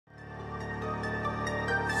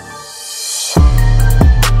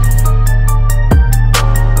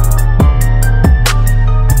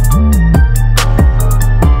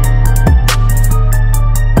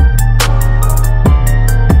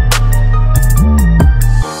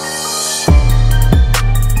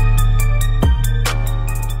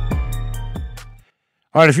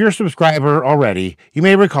All right, if you're a subscriber already, you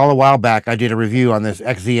may recall a while back I did a review on this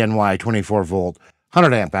XZNY 24 volt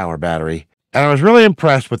 100 amp hour battery, and I was really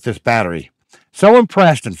impressed with this battery. So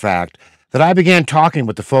impressed, in fact, that I began talking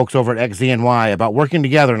with the folks over at XZNY about working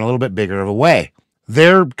together in a little bit bigger of a way.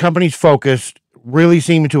 Their company's focus really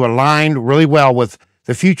seemed to align really well with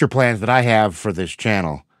the future plans that I have for this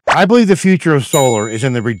channel. I believe the future of solar is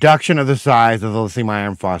in the reduction of the size of the lithium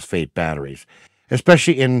iron phosphate batteries,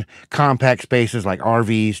 especially in compact spaces like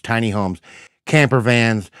RVs, tiny homes, camper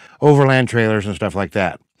vans, overland trailers, and stuff like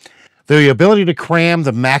that. The ability to cram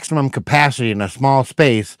the maximum capacity in a small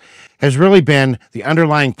space has really been the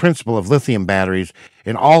underlying principle of lithium batteries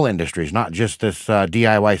in all industries, not just this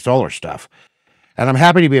DIY solar stuff. And I'm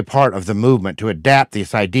happy to be a part of the movement to adapt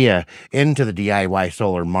this idea into the DIY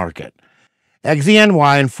solar market.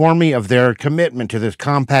 XZNY informed me of their commitment to this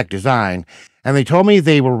compact design, and they told me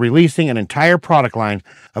they were releasing an entire product line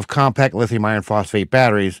of compact lithium iron phosphate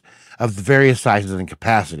batteries of various sizes and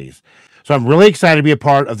capacities. So I'm really excited to be a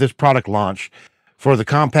part of this product launch for the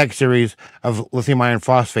compact series of lithium iron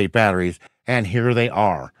phosphate batteries, and here they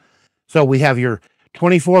are. So we have your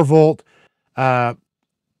 24 volt 100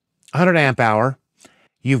 amp hour.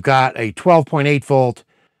 You've got a 12.8 volt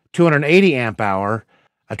 280 amp hour,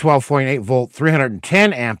 a 12.8 volt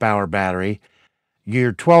 310 amp hour battery,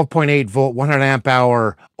 your 12.8 volt 100 amp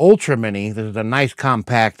hour ultra mini. This is a nice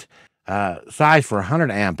compact size for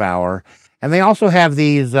 100 amp hour, and they also have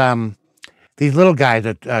these little guys,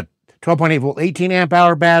 a 12.8 volt 18 amp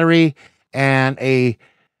hour battery and a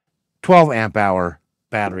 12 amp hour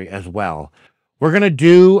battery as well. We're going to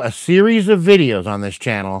do a series of videos on this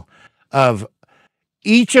channel of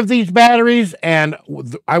each of these batteries, and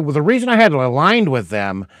the reason I had aligned with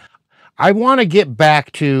them, I want to get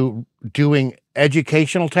back to doing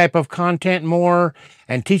educational type of content more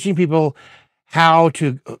and teaching people how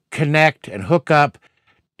to connect and hook up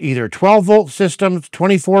either 12 volt systems,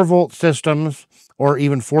 24 volt systems, or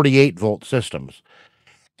even 48 volt systems.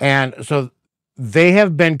 And so they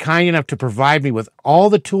have been kind enough to provide me with all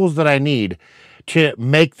the tools that I need to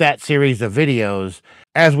make that series of videos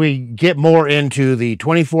as we get more into the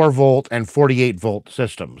 24 volt and 48 volt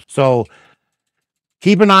systems. So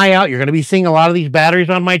keep an eye out. You're going to be seeing a lot of these batteries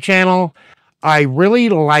on my channel. I really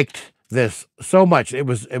liked this so much. It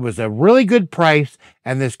was a really good price,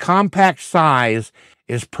 and this compact size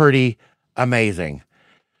is pretty amazing.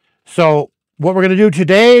 So what we're going to do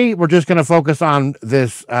today, we're just going to focus on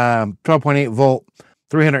this 12.8 volt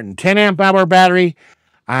 310 amp hour battery.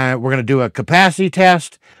 We're going to do a capacity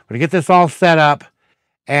test. We're going to get this all set up.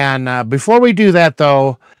 And before we do that,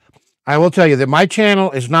 though, I will tell you that my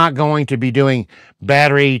channel is not going to be doing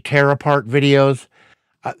battery tear apart videos.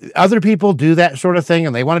 Other people do that sort of thing,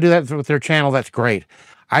 and they want to do that with their channel. That's great.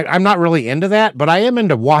 I'm not really into that, but I am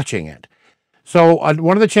into watching it. So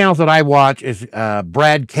one of the channels that I watch is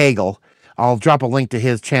Brad Cagle. I'll drop a link to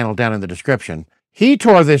his channel down in the description. He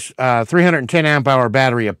tore this 310 amp hour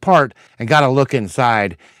battery apart and got a look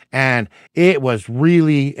inside, and it was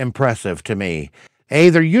really impressive to me.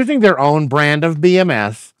 They're using their own brand of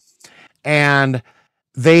BMS, and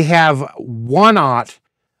they have 1/0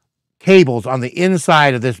 cables on the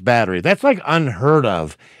inside of this battery. That's like unheard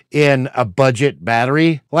of in a budget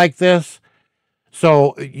battery like this.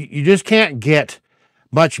 So you just can't get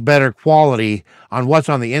much better quality on what's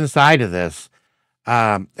on the inside of this.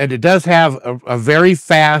 And it does have a very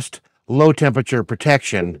fast, low temperature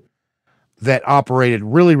protection that operated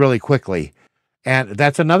really, really quickly. And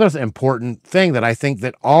that's another important thing that I think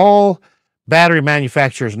that all battery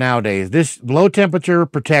manufacturers nowadays, this low temperature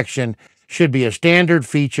protection should be a standard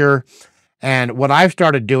feature. And what I've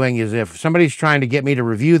started doing is if somebody's trying to get me to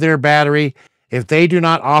review their battery, if they do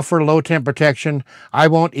not offer low temp protection, I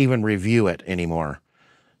won't even review it anymore.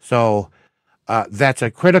 So that's a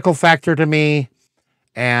critical factor to me.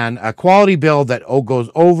 And a quality build that goes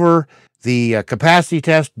over the capacity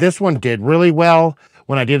test. This one did really well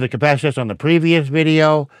when I did the capacity test on the previous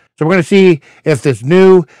video. So we're going to see if this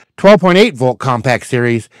new 12.8 volt compact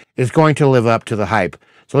series is going to live up to the hype.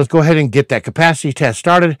 So let's go ahead and get that capacity test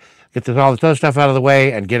started, get all this other stuff out of the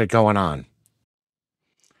way, and get it going on.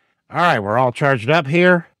 All right, we're all charged up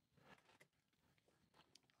here.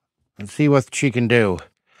 Let's see what she can do.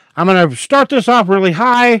 I'm going to start this off really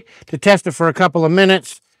high to test it for a couple of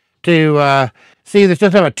minutes to see this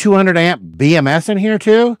does have a 200 amp BMS in here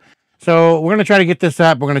too. So we're going to try to get this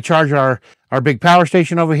up. We're going to charge our big power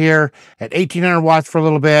station over here at 1800 watts for a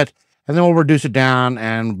little bit, and then we'll reduce it down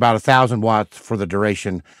and about 1000 watts for the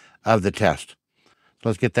duration of the test. So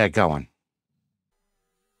let's get that going.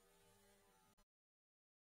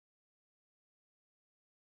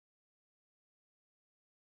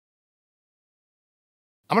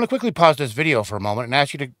 I'm going to quickly pause this video for a moment and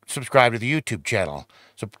ask you to subscribe to the YouTube channel.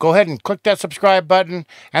 So go ahead and click that subscribe button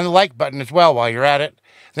and the like button as well while you're at it.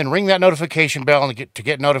 Then ring that notification bell and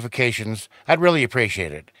get notifications. I'd really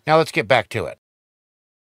appreciate it. Now let's get back to it.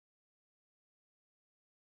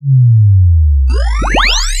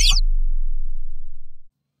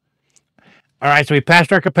 All right, so we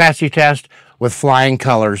passed our capacity test with flying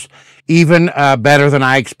colors, even better than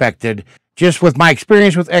I expected. Just with my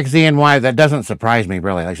experience with XZNY, that doesn't surprise me,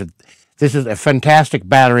 really. Like I said, this is a fantastic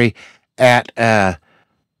battery at a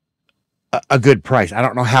good price. I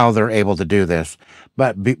don't know how they're able to do this,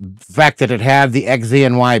 but the fact that it had the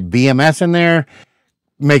XZNY BMS in there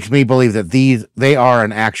makes me believe that they are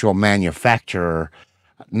an actual manufacturer,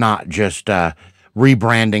 not just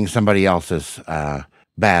rebranding somebody else's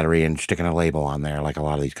battery and sticking a label on there like a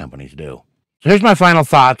lot of these companies do. So here's my final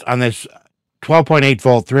thoughts on this 12.8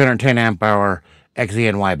 volt, 310 amp hour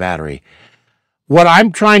XZNY battery. What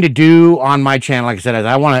I'm trying to do on my channel, like I said, is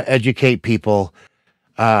I want to educate people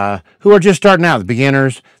who are just starting out, the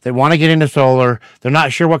beginners that want to get into solar. They're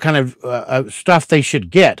not sure what kind of stuff they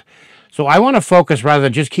should get. So I want to focus rather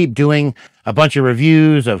than just keep doing a bunch of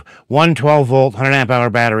reviews of one 12 volt, 100 amp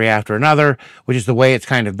hour battery after another, which is the way it's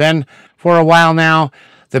kind of been for a while now.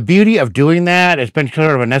 The beauty of doing that, it's been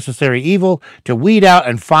sort of a necessary evil to weed out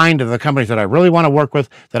and find the companies that I really want to work with,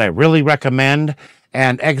 that I really recommend,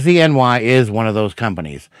 and XZNY is one of those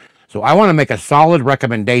companies. So I want to make a solid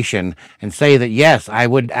recommendation and say that, yes, I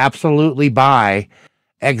would absolutely buy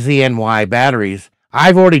XZNY batteries.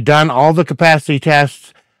 I've already done all the capacity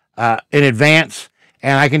tests in advance,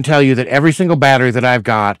 and I can tell you that every single battery that I've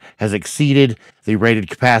got has exceeded the rated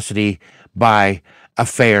capacity by a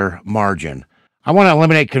fair margin. I want to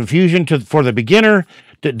eliminate confusion for the beginner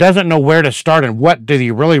that doesn't know where to start and what do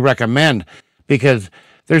you really recommend, because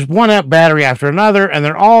there's one battery after another and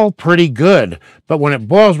they're all pretty good. But when it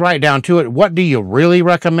boils right down to it, what do you really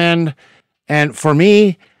recommend? And for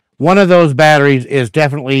me, one of those batteries is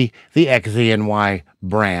definitely the XZNY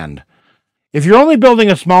brand. If you're only building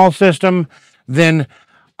a small system, then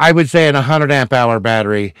I would say an 100 amp hour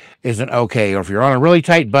battery isn't okay. Or if you're on a really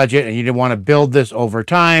tight budget and you want to build this over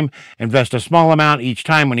time, invest a small amount each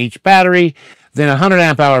time on each battery, then a 100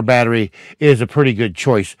 amp hour battery is a pretty good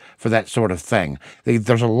choice for that sort of thing.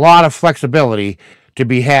 There's a lot of flexibility to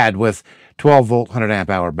be had with 12 volt, 100 amp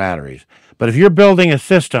hour batteries. But if you're building a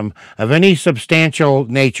system of any substantial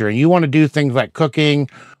nature and you want to do things like cooking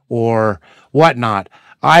or whatnot,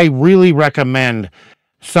 I really recommend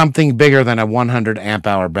something bigger than a 100 amp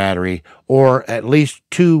hour battery, or at least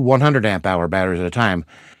two 100 amp hour batteries at a time.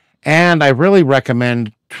 And I really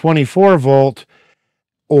recommend 24 volt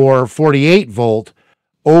or 48 volt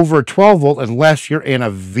over 12 volt unless you're in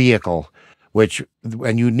a vehicle,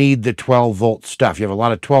 and you need the 12 volt stuff. You have a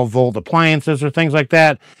lot of 12 volt appliances or things like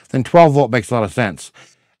that, then 12 volt makes a lot of sense.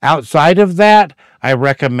 Outside of that, I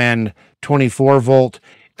recommend 24 volt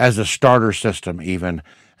as a starter system even,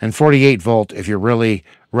 and 48 volt if you're really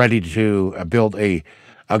ready to build a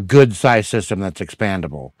good size system that's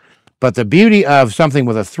expandable. But the beauty of something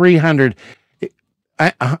with a 300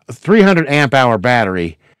 amp hour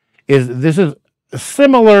battery is this is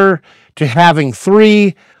similar to having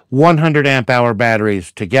three 100 amp hour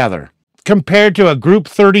batteries together. Compared to a Group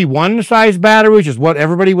 31 size battery, which is what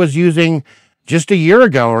everybody was using just a year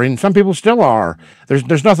ago, and some people still are.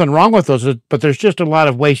 There's nothing wrong with those, but there's just a lot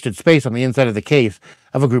of wasted space on the inside of the case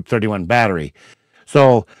of a Group 31 battery.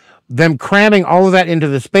 So them cramming all of that into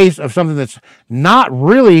the space of something that's not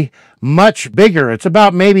really much bigger, it's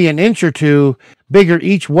about maybe an inch or two bigger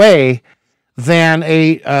each way than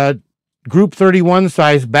a Group 31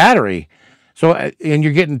 size battery. So, and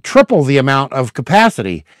you're getting triple the amount of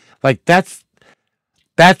capacity. Like that's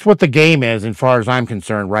what the game is, as far as I'm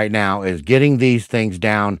concerned right now, is getting these things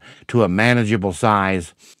down to a manageable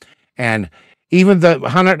size. And even the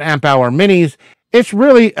 100 amp hour minis,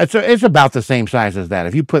 it's about the same size as that.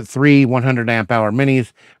 If you put three 100 amp hour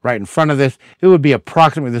minis right in front of this, it would be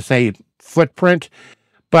approximately the same footprint,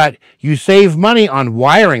 but you save money on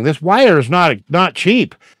wiring. This wire is not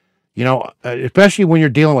cheap. You know, especially when you're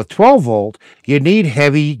dealing with 12 volt, you need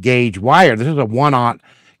heavy gauge wire. This is a 1/0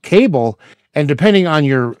 cable, and depending on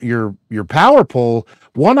your power pole,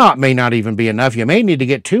 1/0 may not even be enough. You may need to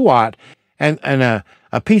get 2/0, and a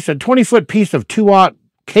 20-foot piece of 2/0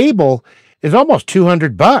 cable is almost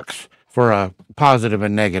 $200 for a positive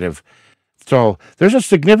and negative. So there's a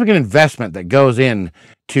significant investment that goes in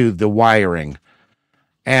to the wiring.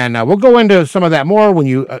 And we'll go into some of that more. When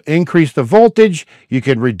you increase the voltage, you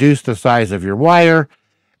can reduce the size of your wire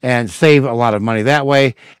and save a lot of money that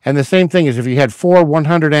way. And the same thing is if you had four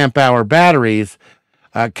 100 amp hour batteries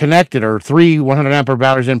connected, or three 100 ampere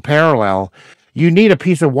batteries in parallel, you need a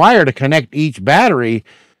piece of wire to connect each battery.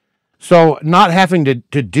 So not having to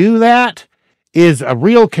do that is a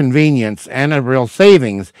real convenience and a real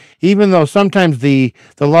savings, even though sometimes the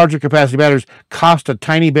larger capacity batteries cost a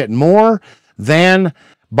tiny bit more than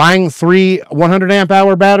buying three 100 amp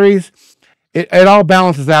hour batteries. It all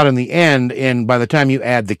balances out in the end, and by the time you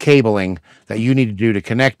add the cabling that you need to do to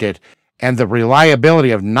connect it, and the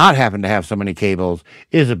reliability of not having to have so many cables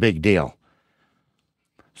is a big deal.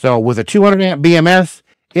 So with a 200 amp BMS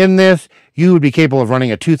in this, you would be capable of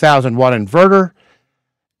running a 2,000 watt inverter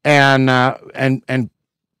and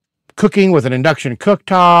cooking with an induction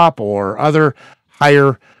cooktop or other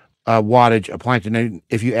higher wattage appliance. And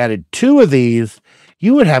if you added two of these,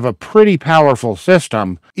 you would have a pretty powerful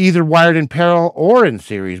system, either wired in parallel or in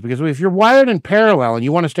series. Because if you're wired in parallel and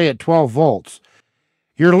you want to stay at 12 volts,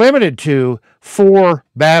 you're limited to 4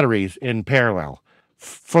 batteries in parallel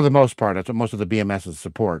for the most part. That's what most of the BMSs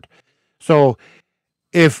support. So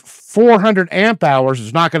if 400 amp hours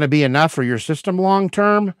is not going to be enough for your system long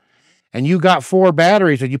term, and you got 4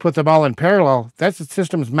 batteries and you put them all in parallel, that's the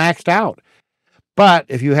system's maxed out. But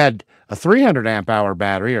if you had a 300 amp hour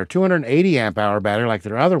battery or 280 amp hour battery like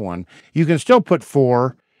their other one, you can still put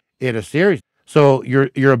 4 in a series. So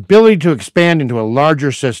your ability to expand into a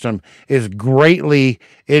larger system is greatly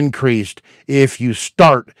increased if you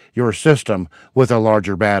start your system with a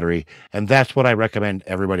larger battery. And that's what I recommend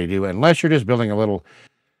everybody do, unless you're just building a little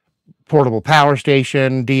portable power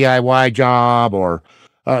station, DIY job, or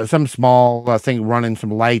some small thing running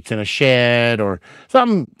some lights in a shed, or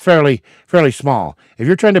something fairly small. If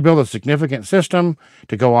you're trying to build a significant system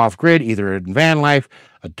to go off grid, either in van life,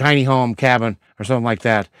 a tiny home, cabin, or something like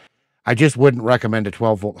that, I just wouldn't recommend a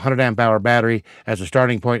 12 volt 100 amp hour battery as a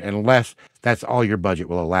starting point unless that's all your budget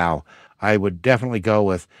will allow. I would definitely go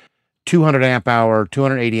with 200 amp hour,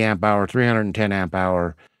 280 amp hour, 310 amp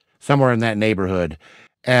hour, somewhere in that neighborhood,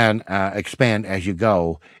 and expand as you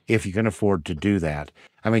go if you can afford to do that.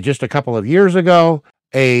 I mean, just a couple of years ago,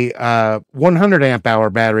 a 100 amp hour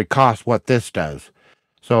battery cost what this does.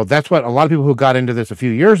 So that's what a lot of people who got into this a few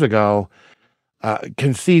years ago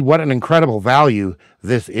can see what an incredible value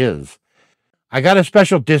this is. I got a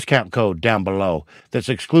special discount code down below that's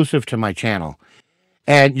exclusive to my channel,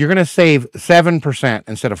 and you're going to save 7%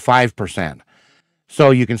 instead of 5%. So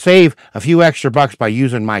you can save a few extra bucks by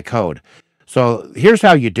using my code. So here's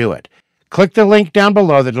how you do it. Click the link down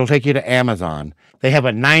below that'll take you to Amazon. They have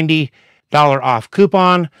a $90 off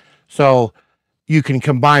coupon, so you can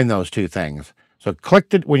combine those two things. So click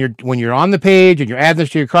the when you're on the page and you're adding this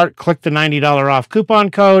to your cart, click the $90 off coupon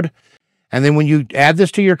code, and then when you add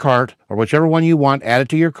this to your cart, or whichever one you want, add it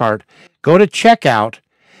to your cart, go to checkout,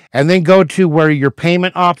 and then go to where your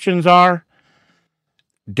payment options are.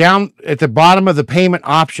 Down at the bottom of the payment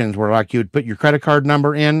options, where like you'd put your credit card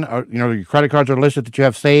number in, or your credit cards are listed that you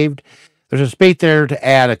have saved, there's a space there to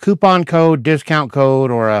add a coupon code, discount code,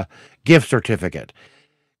 or a gift certificate.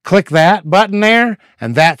 Click that button there,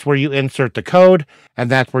 and that's where you insert the code, and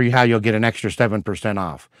that's where how you'll get an extra 7%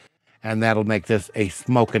 off. And that'll make this a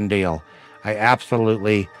smoking deal. I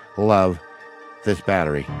absolutely love this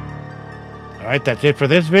battery. All right, that's it for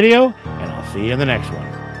this video, and I'll see you in the next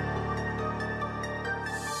one.